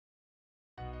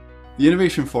The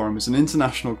Innovation Forum is an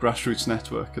international grassroots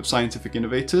network of scientific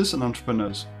innovators and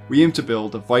entrepreneurs. We aim to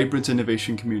build a vibrant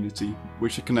innovation community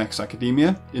which connects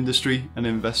academia, industry and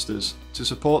investors to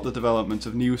support the development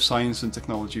of new science and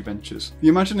technology ventures. The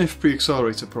Imagine If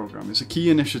pre-accelerator program is a key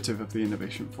initiative of the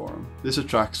Innovation Forum. This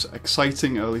attracts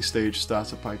exciting early stage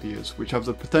startup ideas which have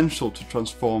the potential to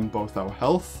transform both our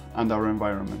health and our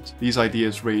environment. These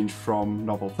ideas range from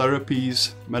novel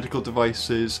therapies, medical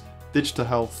devices, digital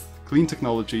health, clean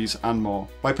technologies and more.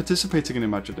 By participating in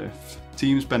Imagine If,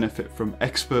 teams benefit from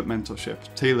expert mentorship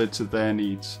tailored to their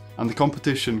needs, and the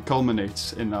competition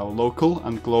culminates in our local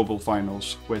and global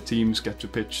finals where teams get to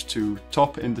pitch to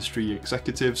top industry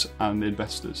executives and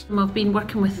investors. I've been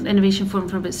working with the Innovation Forum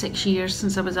for about 6 years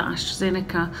since I was at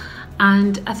AstraZeneca,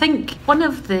 and I think one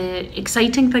of the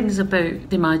exciting things about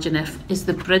the Imagine If is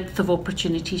the breadth of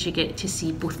opportunities you get to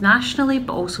see both nationally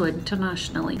but also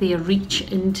internationally. Their reach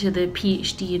into the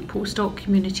PhD and postdoc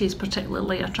community is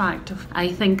particularly attractive. I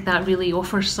think that really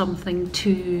offers something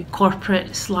to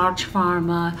corporates, large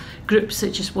pharma, groups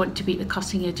that just want to be at the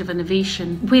cutting edge of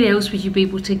innovation. Where else would you be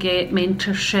able to get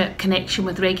mentorship, connection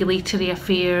with regulatory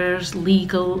affairs,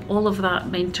 legal, all of that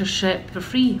mentorship for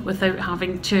free without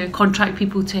having to contract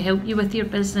people to help you with your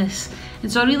business?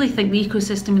 And so I really think the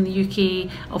ecosystem in the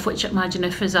UK, of which Imagine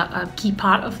If is a key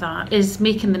part of that, is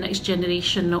making the next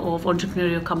generation of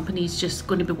entrepreneurial companies just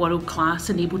going to be world class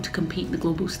and able to compete in the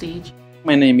global stage.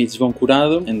 My name is João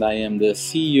Curado and I am the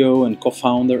CEO and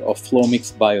co-founder of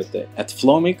Flomics Biotech. At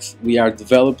Flomics, we are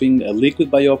developing a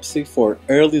liquid biopsy for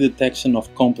early detection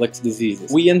of complex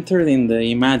diseases. We entered in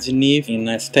the Imagine If in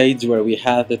a stage where we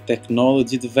had the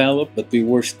technology developed, but we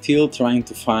were still trying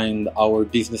to find our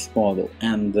business model.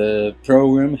 And the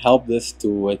program helped us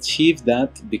to achieve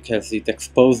that because it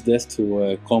exposed us to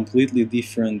a completely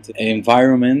different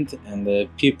environment and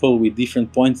people with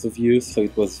different points of view. So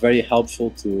it was very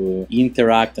helpful to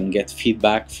interact and get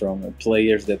feedback from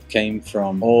players that came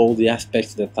from all the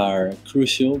aspects that are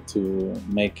crucial to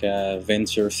make a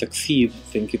venture succeed.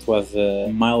 I think it was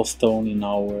a milestone in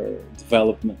our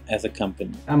development as a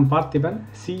company. I'm Parthiban,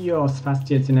 CEO of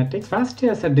Svastia Genetics.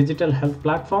 Svastia is a digital health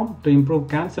platform to improve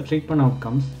cancer treatment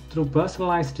outcomes through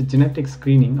personalized genetic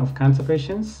screening of cancer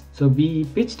patients. So we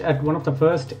pitched at one of the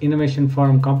first Innovation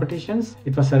Forum competitions.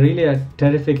 It was really a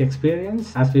terrific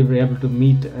experience as we were able to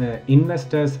meet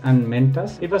investors and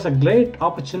mentors. It was a great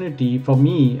opportunity for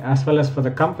me as well as for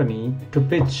the company to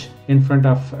pitch in front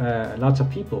of lots of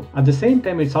people. At the same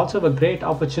time, it's also a great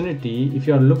opportunity if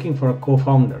you're looking for a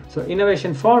co-founder. So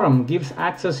Innovation Forum gives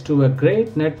access to a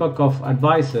great network of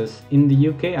advisors in the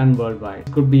UK and worldwide.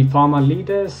 It could be pharma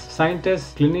leaders,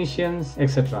 scientists, clinicians,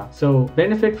 etc. So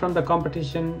benefit from the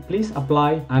competition, please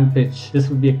apply and pitch. This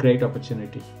would be a great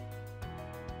opportunity.